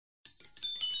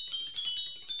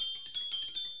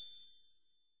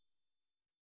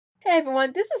Hey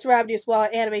everyone, this is Rob Newswell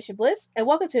at Animation Bliss, and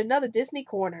welcome to another Disney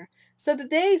Corner. So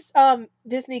today's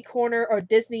Disney Corner or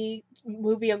Disney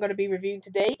movie I'm going to be reviewing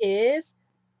today is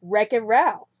Wreck-It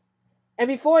Ralph. And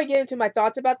before I get into my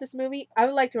thoughts about this movie, I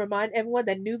would like to remind everyone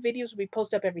that new videos will be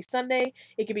posted up every Sunday.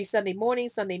 It could be Sunday morning,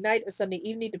 Sunday night, or Sunday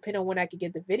evening, depending on when I can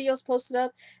get the videos posted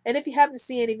up. And if you happen to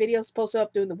see any videos posted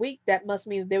up during the week, that must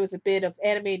mean that there was a bit of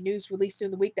animated news released during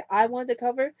the week that I wanted to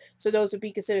cover. So those would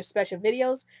be considered special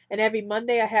videos. And every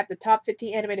Monday, I have the top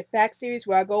 15 animated facts series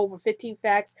where I go over 15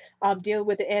 facts dealing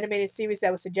with the animated series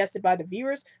that was suggested by the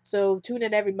viewers. So tune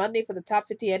in every Monday for the top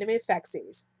 50 animated facts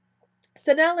series.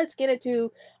 So now let's get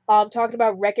into talking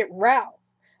about Wreck-It Ralph.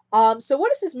 So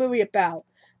what is this movie about?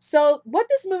 So what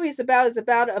this movie is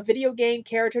about a video game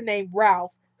character named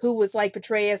Ralph who was like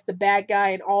portrayed as the bad guy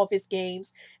in all of his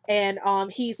games, and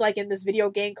he's like in this video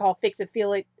game called Fix It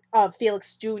Felix.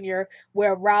 Felix Jr.,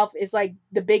 where Ralph is like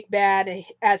the big bad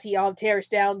as he tears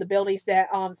down the buildings that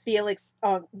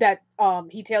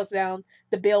he tears down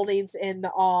the buildings in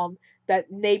the that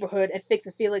neighborhood, and Fix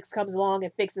It Felix comes along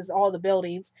and fixes all the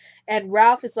buildings. And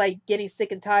Ralph is like getting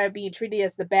sick and tired of being treated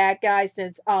as the bad guy,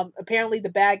 since apparently the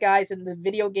bad guys in the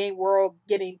video game world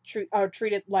are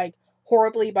treated like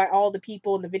horribly by all the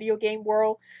people in the video game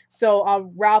world.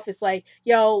 So Ralph is like,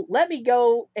 yo, let me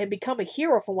go and become a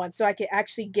hero for once so I can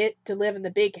actually get to live in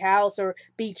the big house or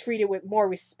be treated with more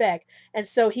respect. And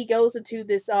so he goes into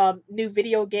this new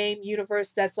video game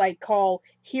universe that's like called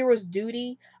Hero's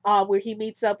Duty, where he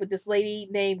meets up with this lady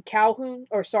named Calhoun,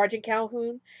 or Sergeant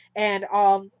Calhoun. And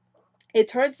it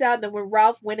turns out that when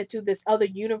Ralph went into this other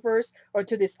universe or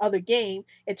to this other game,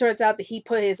 it turns out that he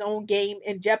put his own game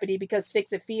in jeopardy because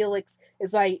Fix It Felix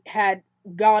is like had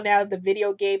gone out of the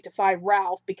video game to find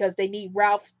Ralph because they need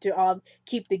Ralph to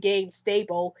keep the game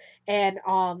stable. And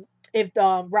if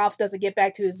Ralph doesn't get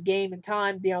back to his game in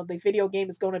time, the video game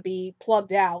is going to be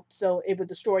plugged out, so it would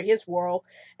destroy his world.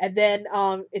 And then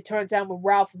it turns out when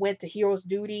Ralph went to Hero's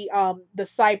Duty, the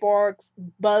cyborgs,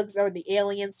 bugs, or the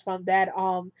aliens from that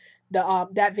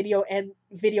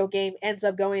video game ends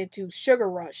up going into Sugar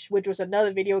Rush, which was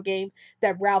another video game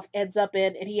that Ralph ends up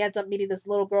in, and he ends up meeting this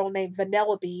little girl named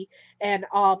Vanellope. And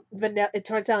it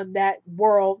turns out in that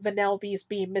world, Vanellope is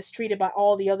being mistreated by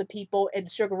all the other people in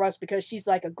Sugar Rush because she's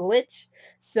like a glitch.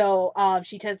 So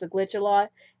she tends to glitch a lot,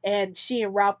 and she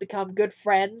and Ralph become good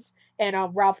friends. And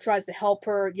Ralph tries to help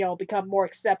her, become more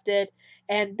accepted.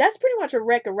 And that's pretty much what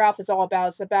Wreck-It Ralph is all about.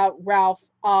 It's about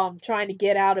Ralph trying to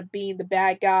get out of being the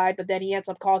bad guy, but then he ends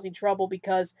up causing trouble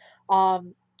because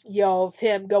of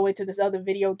him going to this other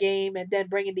video game and then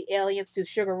bringing the aliens to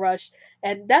Sugar Rush.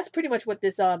 And that's pretty much what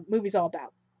this movie's all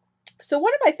about. So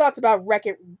what are my thoughts about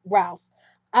Wreck-It Ralph?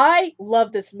 I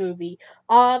love this movie.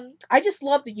 I just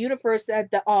love the universe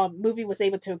that the movie was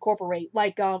able to incorporate.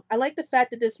 Like I like the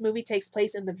fact that this movie takes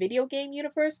place in the video game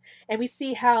universe, and we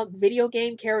see how video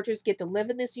game characters get to live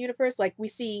in this universe. Like we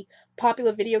see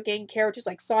popular video game characters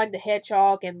like Sonic the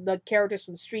Hedgehog and the characters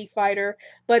from Street Fighter.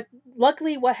 But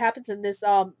luckily, what happens in this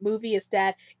movie is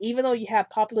that even though you have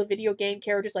popular video game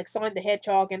characters like Sonic the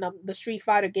Hedgehog and the Street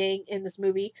Fighter gang in this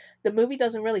movie, the movie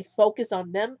doesn't really focus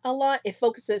on them a lot. It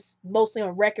focuses mostly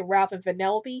on Wreck-It Ralph and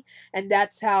Vanellope, and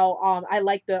that's how I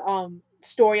like the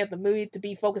story of the movie to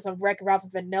be focused on Wreck-It Ralph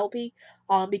and Vanellope,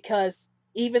 because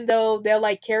even though they're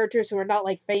like characters who are not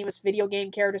like famous video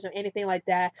game characters or anything like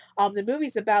that, the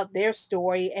movie's about their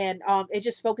story, and it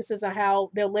just focuses on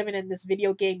how they're living in this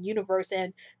video game universe,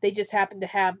 and they just happen to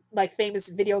have like famous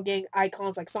video game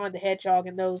icons like Sonic the Hedgehog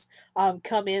and those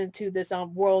come into this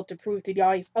world to prove to the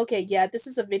audience, okay, yeah, this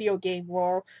is a video game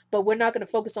world, but we're not going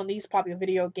to focus on these popular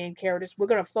video game characters. We're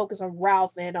going to focus on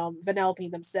Ralph and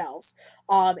Vanellope themselves,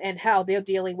 and how they're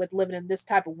dealing with living in this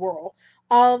type of world.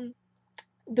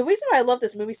 The reason why I love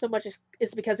this movie so much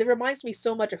is because it reminds me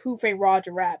so much of Who Framed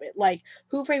Roger Rabbit. Like,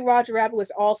 Who Framed Roger Rabbit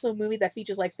was also a movie that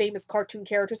features like famous cartoon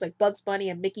characters like Bugs Bunny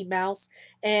and Mickey Mouse.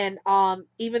 And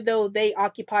even though they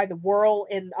occupy the world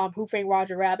in Who Framed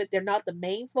Roger Rabbit, they're not the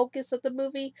main focus of the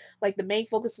movie. Like, the main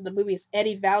focus of the movie is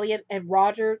Eddie Valiant and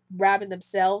Roger Rabbit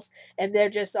themselves, and they're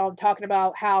just talking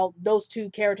about how those two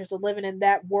characters are living in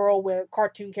that world where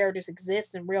cartoon characters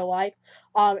exist in real life.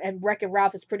 And Wreck-It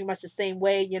Ralph is pretty much the same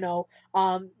way,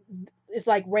 it's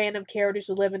like random characters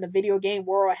who live in the video game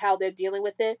world, how they're dealing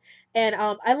with it. And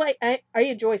I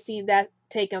enjoy seeing that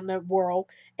take on the world.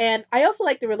 And I also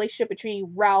like the relationship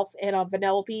between Ralph and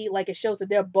Vanellope. Like, it shows that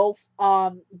they're both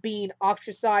being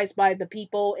ostracized by the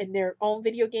people in their own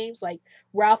video games. Like,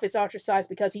 Ralph is ostracized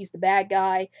because he's the bad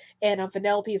guy, and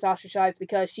Vanellope is ostracized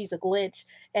because she's a glitch.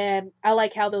 And I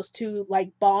like how those two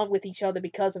like bond with each other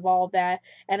because of all of that.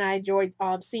 And I enjoyed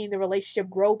seeing the relationship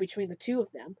grow between the two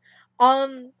of them.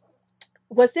 Um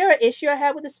Was there an issue I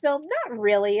had with this film? Not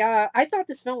really. I thought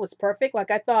this film was perfect.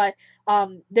 Like I thought,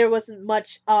 there wasn't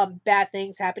much bad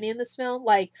things happening in this film.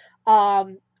 Like,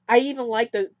 I even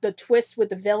like the twist with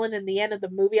the villain in the end of the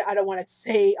movie. I don't want to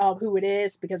say who it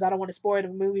is because I don't want to spoil the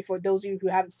movie for those of you who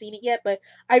haven't seen it yet. But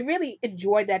I really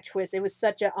enjoyed that twist. It was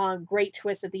such a great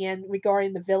twist at the end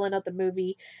regarding the villain of the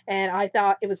movie, and I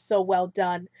thought it was so well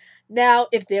done. Now,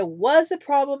 if there was a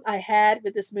problem I had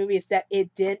with this movie, is that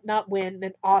it did not win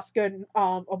an Oscar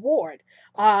award.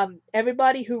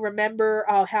 Everybody who remember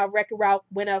how Wreck-It Ralph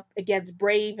went up against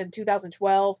Brave in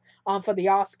 2012 for the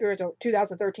Oscars, or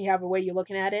 2013, however way you're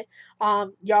looking at it,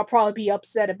 y'all probably be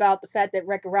upset about the fact that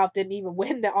Wreck-It Ralph didn't even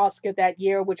win the Oscar that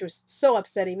year, which was so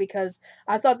upsetting because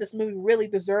I thought this movie really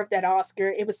deserved that Oscar.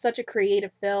 It was such a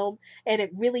creative film, and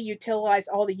it really utilized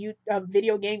all the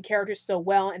video game characters so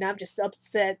well, and I'm just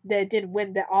upset that it didn't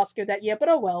win the Oscar that year, but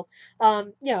oh well.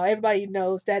 Everybody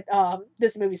knows that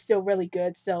this movie's still really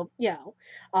good, so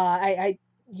I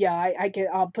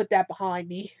can put that behind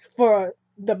me for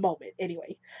the moment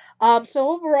anyway. So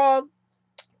overall,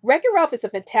 Wreck-It Ralph is a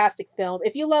fantastic film.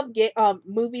 If you love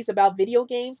movies about video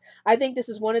games, I think this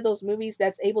is one of those movies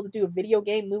that's able to do a video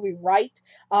game movie right.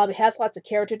 It has lots of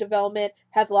character development,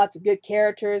 has lots of good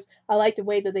characters. I like the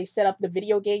way that they set up the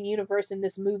video game universe in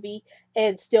this movie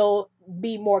and still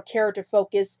be more character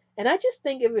focused. And I just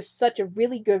think it was such a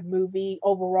really good movie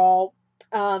overall.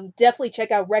 Definitely check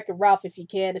out Wreck-It Ralph if you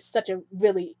can. Such a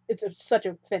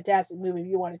fantastic movie if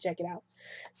you want to check it out.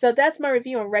 So that's my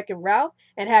review on Wreck-It Ralph.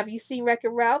 And have you seen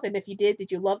Wreck-It Ralph? And if you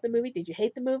did you love the movie? Did you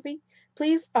hate the movie?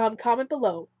 Please comment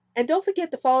below. And don't forget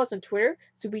to follow us on Twitter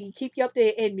so we can keep you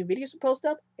updated on new videos we post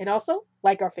up. And also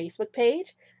like our Facebook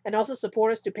page. And also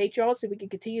support us to Patreon so we can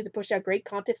continue to push out great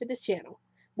content for this channel.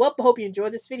 Well, I hope you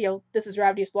enjoyed this video. This is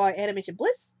Rabbit Explorer Animation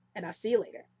Bliss, and I'll see you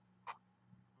later.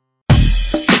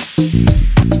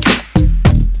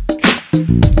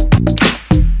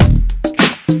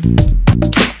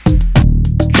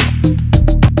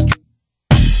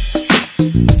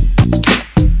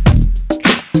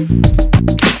 Thank you.